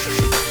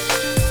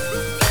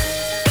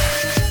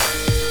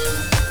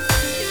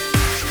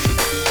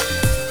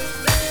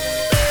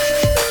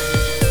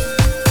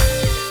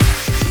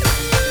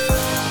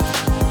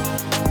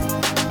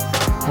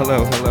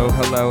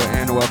Hello,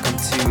 and welcome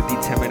to the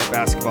 10-Minute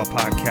Basketball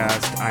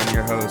Podcast. I'm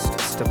your host,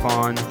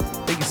 Stefan.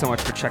 Thank you so much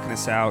for checking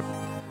us out.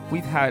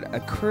 We've had a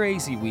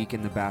crazy week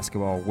in the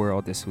basketball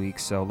world this week,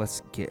 so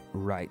let's get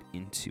right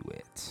into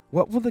it.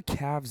 What will the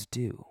Cavs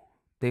do?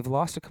 They've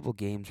lost a couple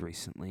games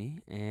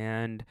recently,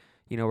 and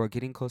we're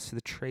getting close to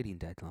the trading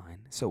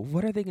deadline. So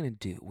what are they going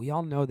to do? We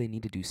all know they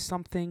need to do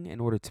something in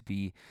order to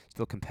be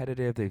still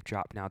competitive. They've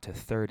dropped now to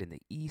third in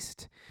the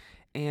East.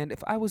 And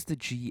if I was the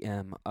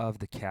GM of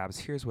the Cavs,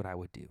 here's what I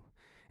would do.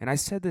 And I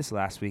said this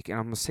last week, and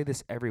I'm going to say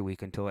this every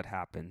week until it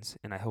happens,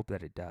 and I hope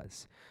that it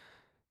does.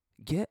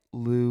 Get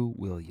Lou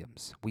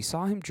Williams. We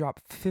saw him drop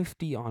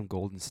 50 on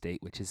Golden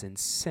State, which is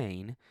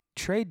insane.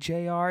 Trade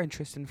JR and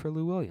Tristan for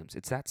Lou Williams.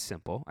 It's that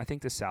simple. I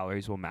think the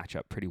salaries will match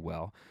up pretty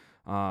well.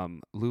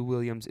 Lou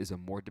Williams is a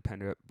more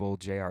dependable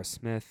J.R.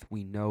 Smith.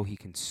 We know he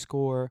can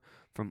score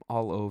from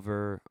all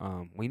over.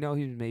 We know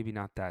he's maybe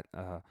not that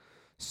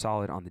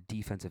solid on the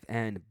defensive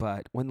end,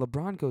 but when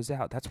LeBron goes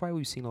out, that's why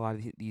we've seen a lot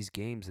of these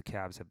games the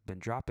Cavs have been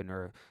dropping,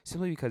 or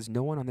simply because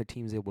no one on the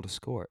team is able to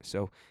score.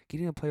 So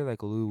getting a player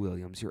like Lou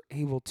Williams, you're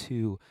able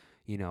to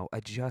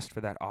adjust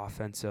for that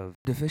offensive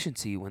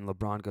deficiency when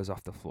LeBron goes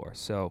off the floor.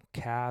 So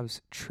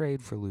Cavs,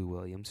 trade for Lou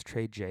Williams,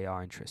 trade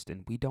JR and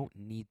Tristan. We don't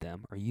need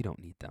them, or you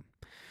don't need them.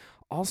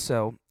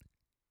 Also,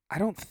 I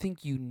don't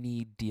think you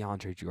need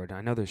DeAndre Jordan.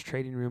 I know there's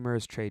trading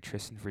rumors, trade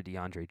Tristan for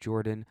DeAndre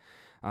Jordan.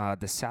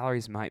 The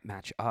salaries might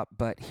match up,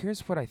 but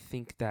here's what I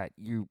think that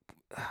you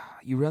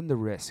run the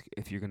risk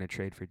if you're going to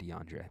trade for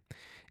DeAndre,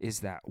 is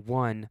that,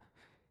 one,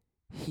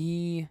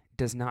 he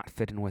does not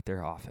fit in with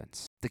their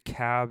offense. The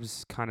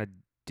Cavs kind of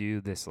do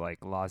this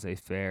like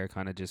laissez-faire,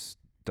 kind of just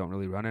don't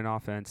really run an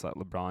offense, let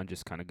LeBron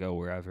just kind of go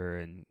wherever,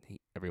 and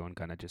everyone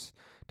kind of just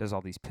does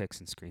all these picks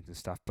and screens and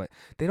stuff. But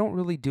they don't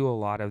really do a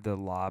lot of the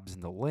lobs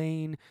in the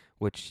lane,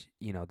 which,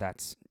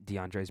 that's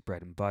DeAndre's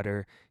bread and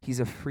butter.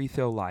 He's a free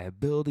throw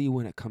liability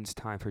when it comes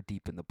time for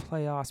deep in the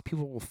playoffs.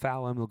 People will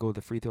foul him, he'll go to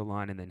the free throw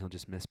line, and then he'll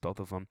just miss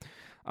both of them.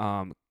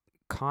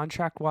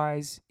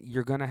 Contract-wise,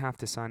 you're going to have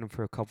to sign him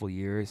for a couple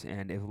years,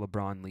 and if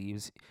LeBron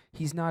leaves,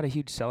 he's not a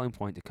huge selling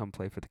point to come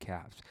play for the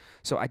Cavs.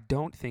 So I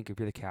don't think, if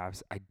you're the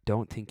Cavs, I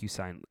don't think you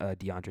sign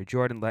DeAndre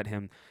Jordan, let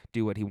him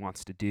do what he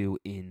wants to do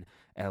in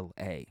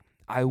L.A.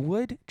 I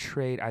would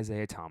trade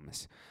Isaiah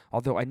Thomas,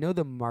 although I know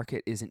the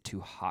market isn't too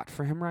hot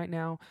for him right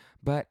now,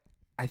 but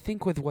I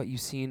think with what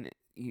you've seen,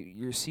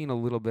 you're seeing a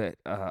little bit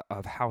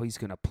of how he's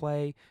going to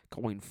play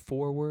going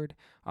forward.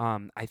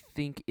 I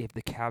think if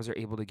the Cavs are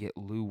able to get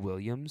Lou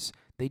Williams,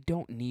 they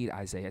don't need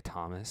Isaiah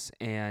Thomas.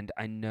 And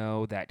I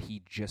know that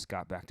he just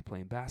got back to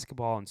playing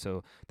basketball, and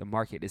so the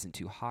market isn't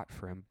too hot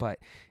for him. But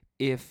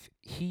if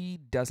he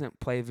doesn't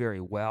play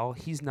very well,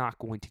 he's not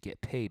going to get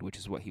paid, which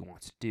is what he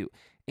wants to do.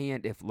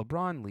 And if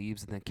LeBron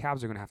leaves, then the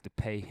Cavs are going to have to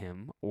pay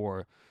him,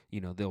 or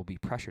there'll be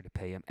pressure to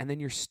pay him, and then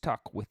you're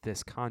stuck with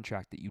this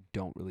contract that you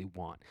don't really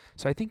want.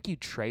 So I think you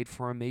trade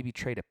for him, maybe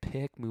trade a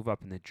pick, move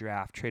up in the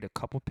draft, trade a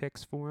couple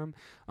picks for him,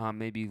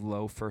 maybe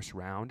low first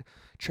round.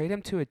 Trade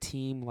him to a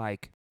team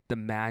like the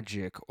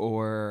Magic,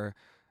 or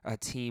a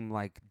team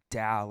like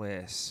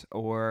Dallas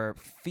or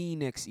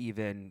Phoenix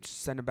even.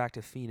 Send him back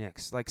to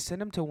Phoenix. Like, send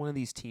him to one of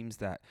these teams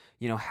that,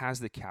 has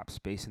the cap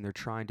space and they're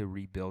trying to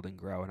rebuild and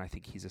grow, and I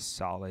think he's a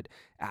solid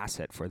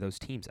asset for those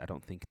teams. I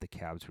don't think the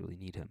Cavs really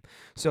need him.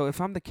 So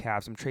if I'm the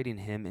Cavs, I'm trading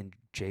him and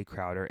Jay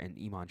Crowder and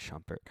Iman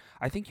Shumpert.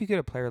 I think you get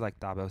a player like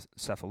Thabo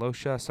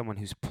Sefolosha, someone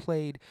who's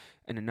played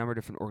in a number of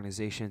different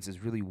organizations,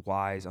 is really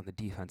wise on the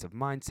defensive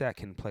mindset,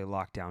 can play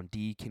lockdown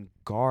D, can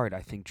guard, I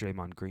think,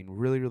 Draymond Green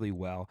really, really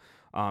well.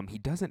 He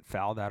doesn't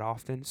foul that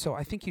often, so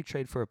I think you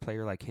trade for a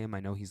player like him. I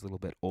know he's a little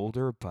bit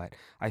older, but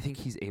I think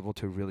he's able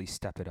to really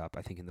step it up,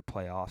 I think, in the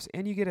playoffs.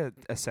 And you get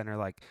a center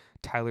like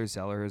Tyler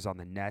Zellers on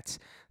the Nets.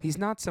 He's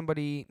not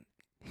somebody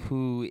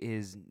who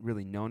is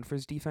really known for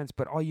his defense,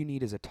 but all you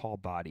need is a tall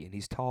body, and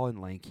he's tall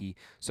and lanky,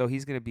 so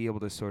he's going to be able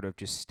to sort of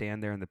just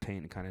stand there in the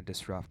paint and kind of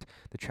disrupt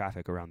the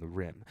traffic around the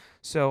rim.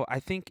 So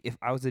I think if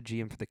I was a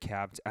GM for the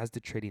Cavs, as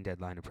the trading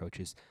deadline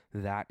approaches,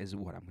 that is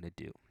what I'm going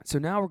to do. So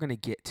now we're going to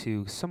get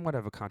to somewhat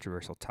of a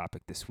controversial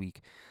topic this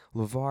week,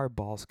 LeVar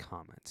Ball's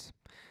comments.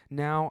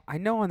 Now, I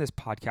know on this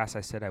podcast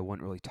I said I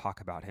wouldn't really talk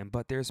about him,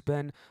 but there's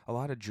been a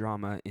lot of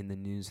drama in the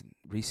news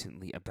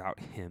recently about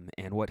him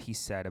and what he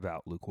said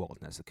about Luke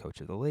Walton as the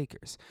coach of the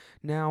Lakers.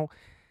 Now,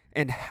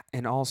 and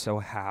also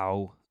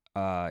how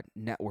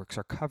networks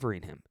are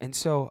covering him. And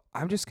so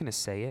I'm just going to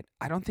say it.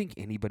 I don't think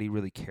anybody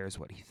really cares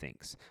what he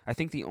thinks. I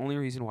think the only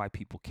reason why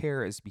people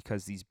care is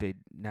because these big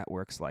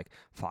networks like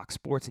Fox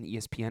Sports and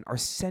ESPN are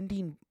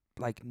sending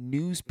like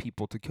news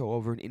people to go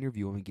over and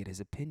interview him and get his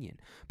opinion.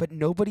 But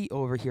nobody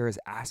over here is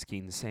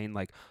asking, saying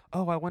like,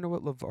 oh, I wonder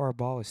what LeVar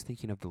Ball is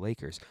thinking of the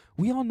Lakers.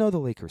 We all know the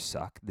Lakers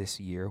suck this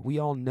year. We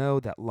all know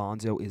that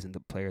Lonzo isn't the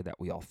player that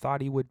we all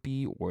thought he would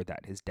be, or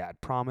that his dad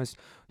promised.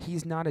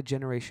 He's not a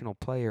generational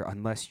player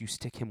unless you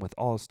stick him with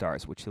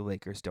all-stars, which the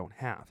Lakers don't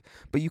have.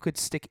 But you could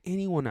stick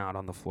anyone out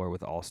on the floor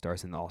with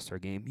all-stars in the All-Star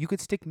game. You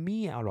could stick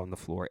me out on the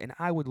floor, and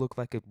I would look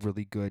like a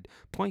really good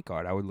point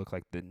guard. I would look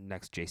like the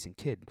next Jason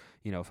Kidd,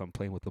 if I'm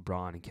playing with LeBron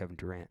LeBron and Kevin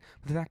Durant.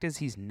 But the fact is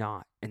he's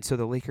not. And so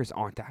the Lakers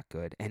aren't that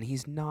good, and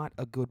he's not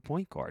a good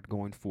point guard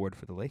going forward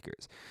for the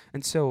Lakers.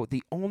 And so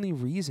the only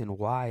reason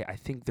why I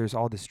think there's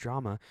all this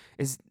drama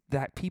is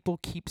that people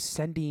keep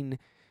sending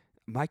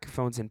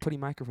microphones and putting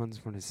microphones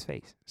in front of his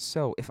face.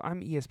 So if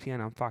I'm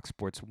ESPN on Fox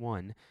Sports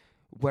 1,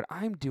 what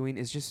I'm doing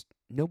is just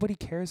nobody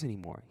cares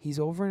anymore. He's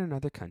over in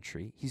another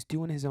country. He's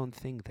doing his own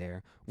thing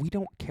there. We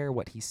don't care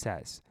what he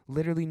says.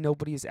 Literally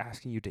nobody is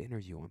asking you to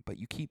interview him, but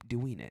you keep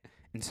doing it.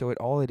 And so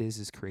all it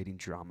is creating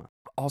drama.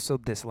 Also,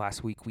 this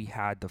last week we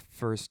had the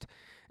first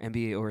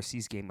NBA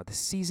overseas game of the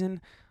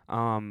season,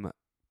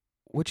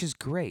 which is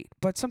great.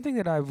 But something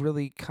that I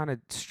really kind of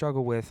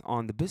struggle with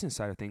on the business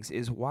side of things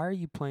is, why are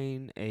you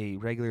playing a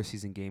regular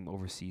season game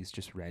overseas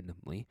just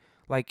randomly?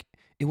 Like,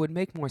 it would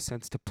make more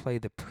sense to play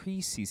the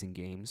preseason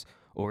games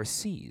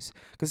overseas.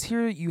 Because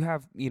here you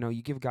have,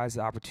 you give guys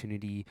the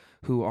opportunity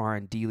who are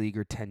on D-League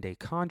or 10-day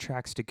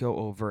contracts to go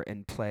over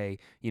and play,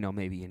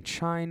 maybe in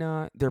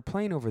China. They're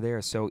playing over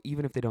there, so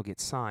even if they don't get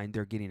signed,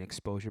 they're getting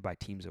exposure by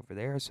teams over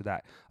there, so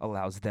that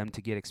allows them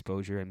to get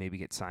exposure and maybe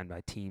get signed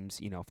by teams,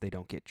 if they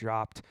don't get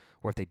dropped,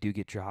 or if they do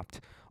get dropped.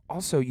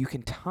 Also, you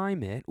can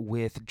time it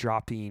with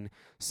dropping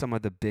some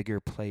of the bigger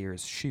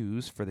players'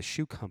 shoes for the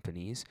shoe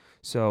companies.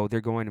 So they're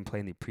going and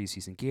playing the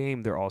preseason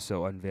game. They're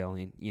also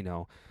unveiling,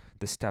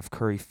 the Steph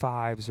Curry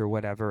 5s or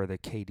whatever, or the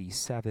KD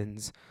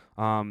 7s,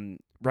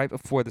 right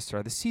before the start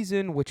of the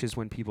season, which is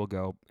when people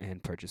go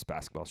and purchase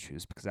basketball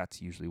shoes, because that's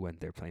usually when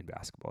they're playing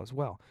basketball as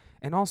well.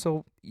 And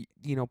also,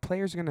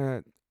 players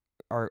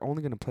are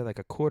only going to play like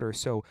a quarter,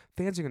 so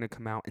fans are going to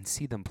come out and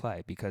see them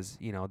play, because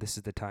this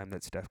is the time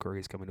that Steph Curry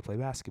is coming to play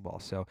basketball.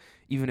 So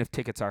even if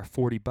tickets are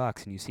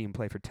 $40 and you see him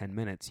play for 10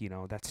 minutes,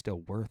 that's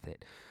still worth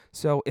it.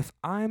 So if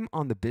I'm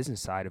on the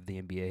business side of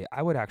the NBA,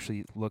 I would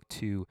actually look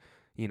to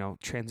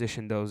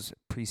transition those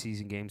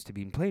preseason games to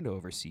being played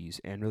overseas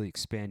and really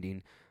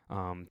expanding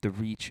the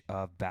reach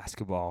of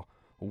basketball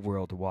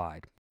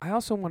worldwide. I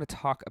also want to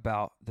talk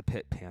about the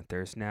Pitt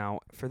Panthers. Now,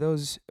 for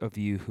those of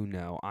you who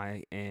know,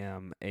 I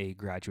am a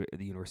graduate of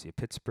the University of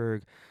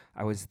Pittsburgh.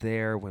 I was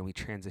there when we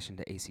transitioned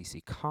to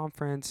ACC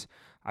Conference.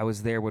 I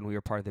was there when we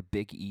were part of the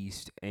Big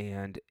East,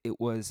 and it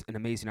was an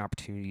amazing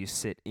opportunity to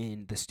sit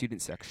in the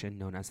student section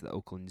known as the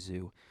Oakland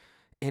Zoo.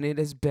 And it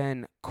has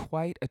been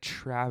quite a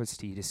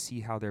travesty to see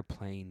how they're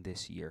playing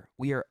this year.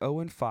 We are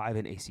 0-5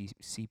 in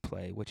ACC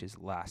play, which is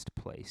last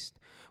placed.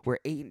 We're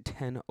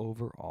 8-10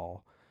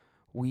 overall.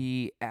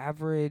 We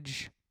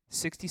average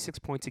 66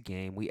 points a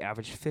game. We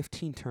average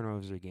 15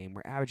 turnovers a game.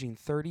 We're averaging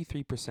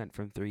 33%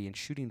 from three and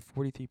shooting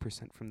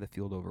 43% from the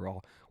field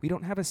overall. We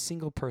don't have a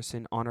single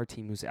person on our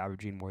team who's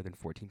averaging more than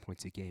 14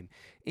 points a game.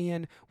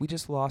 And we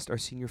just lost our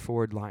senior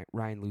forward,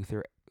 Ryan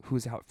Luther,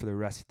 who's out for the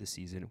rest of the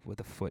season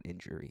with a foot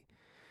injury.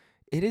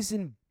 It is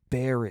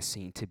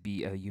embarrassing to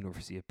be a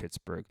University of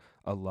Pittsburgh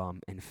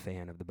alum and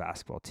fan of the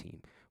basketball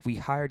team. We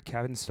hired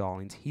Kevin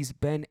Stallings. He's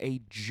been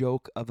a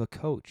joke of a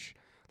coach.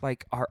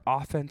 Like, our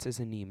offense is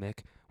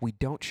anemic. We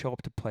don't show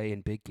up to play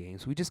in big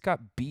games. We just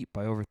got beat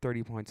by over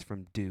 30 points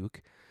from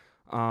Duke.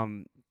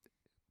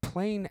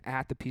 Playing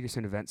at the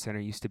Peterson Event Center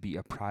used to be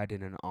a pride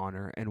and an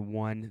honor, and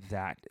one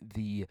that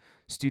the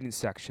student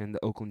section,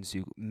 the Oakland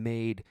Zoo,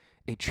 made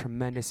a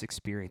tremendous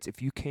experience.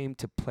 If you came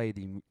to play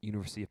the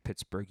University of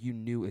Pittsburgh, you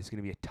knew it was going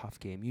to be a tough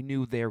game. You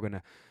knew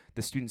the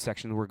student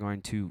section were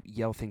going to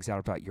yell things out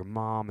about your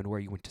mom and where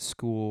you went to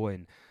school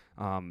and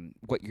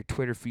what your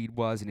Twitter feed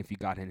was and if you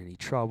got in any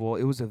trouble.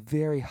 It was a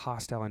very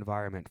hostile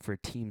environment for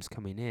teams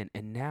coming in,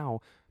 and now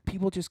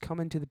people just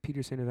come into the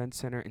Peterson Event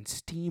Center and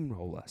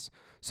steamroll us.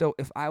 So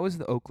if I was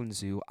the Oakland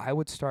Zoo, I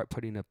would start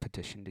putting a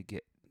petition to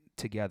get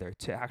together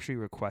to actually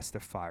request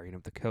the firing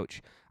of the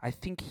coach. I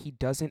think he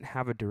doesn't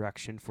have a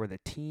direction for the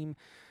team.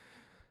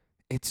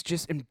 It's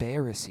just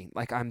embarrassing.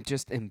 Like, I'm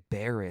just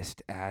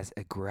embarrassed as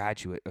a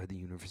graduate of the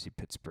University of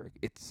Pittsburgh.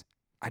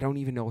 I don't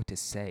even know what to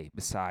say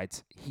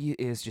besides he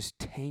is just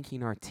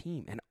tanking our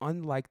team. And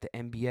unlike the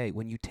NBA,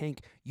 when you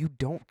tank, you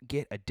don't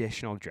get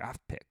additional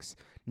draft picks.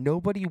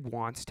 Nobody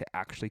wants to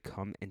actually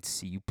come and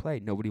see you play.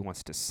 Nobody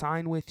wants to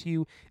sign with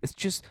you. It's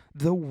just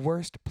the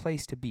worst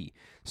place to be.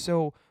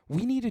 So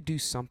we need to do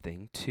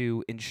something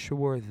to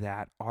ensure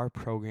that our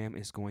program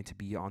is going to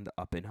be on the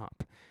up and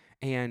up.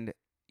 And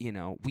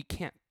we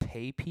can't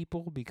pay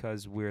people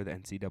because we're the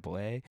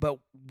NCAA, but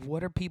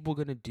what are people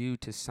going to do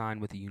to sign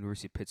with the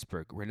University of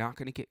Pittsburgh? We're not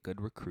going to get good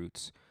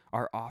recruits.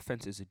 Our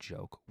offense is a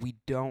joke.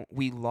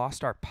 We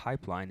lost our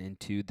pipeline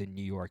into the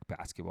New York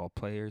basketball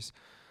players.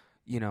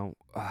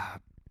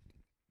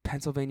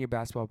 Pennsylvania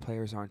basketball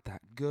players aren't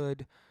that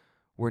good.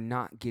 We're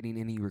not getting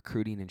any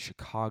recruiting in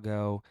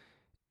Chicago.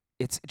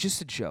 It's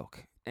just a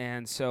joke.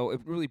 And so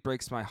it really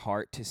breaks my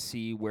heart to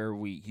see where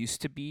we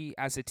used to be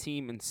as a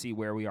team and see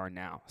where we are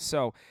now.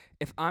 So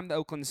if I'm the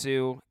Oakland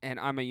Zoo and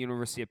I'm a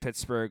University of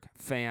Pittsburgh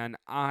fan,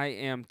 I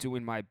am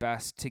doing my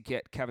best to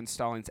get Kevin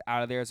Stallings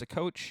out of there as a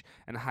coach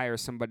and hire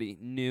somebody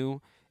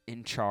new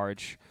in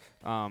charge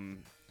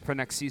for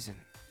next season.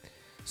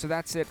 So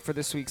that's it for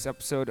this week's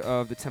episode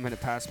of the 10 Minute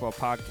Basketball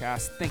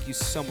Podcast. Thank you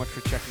so much for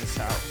checking us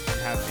out,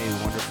 and have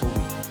a wonderful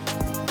week.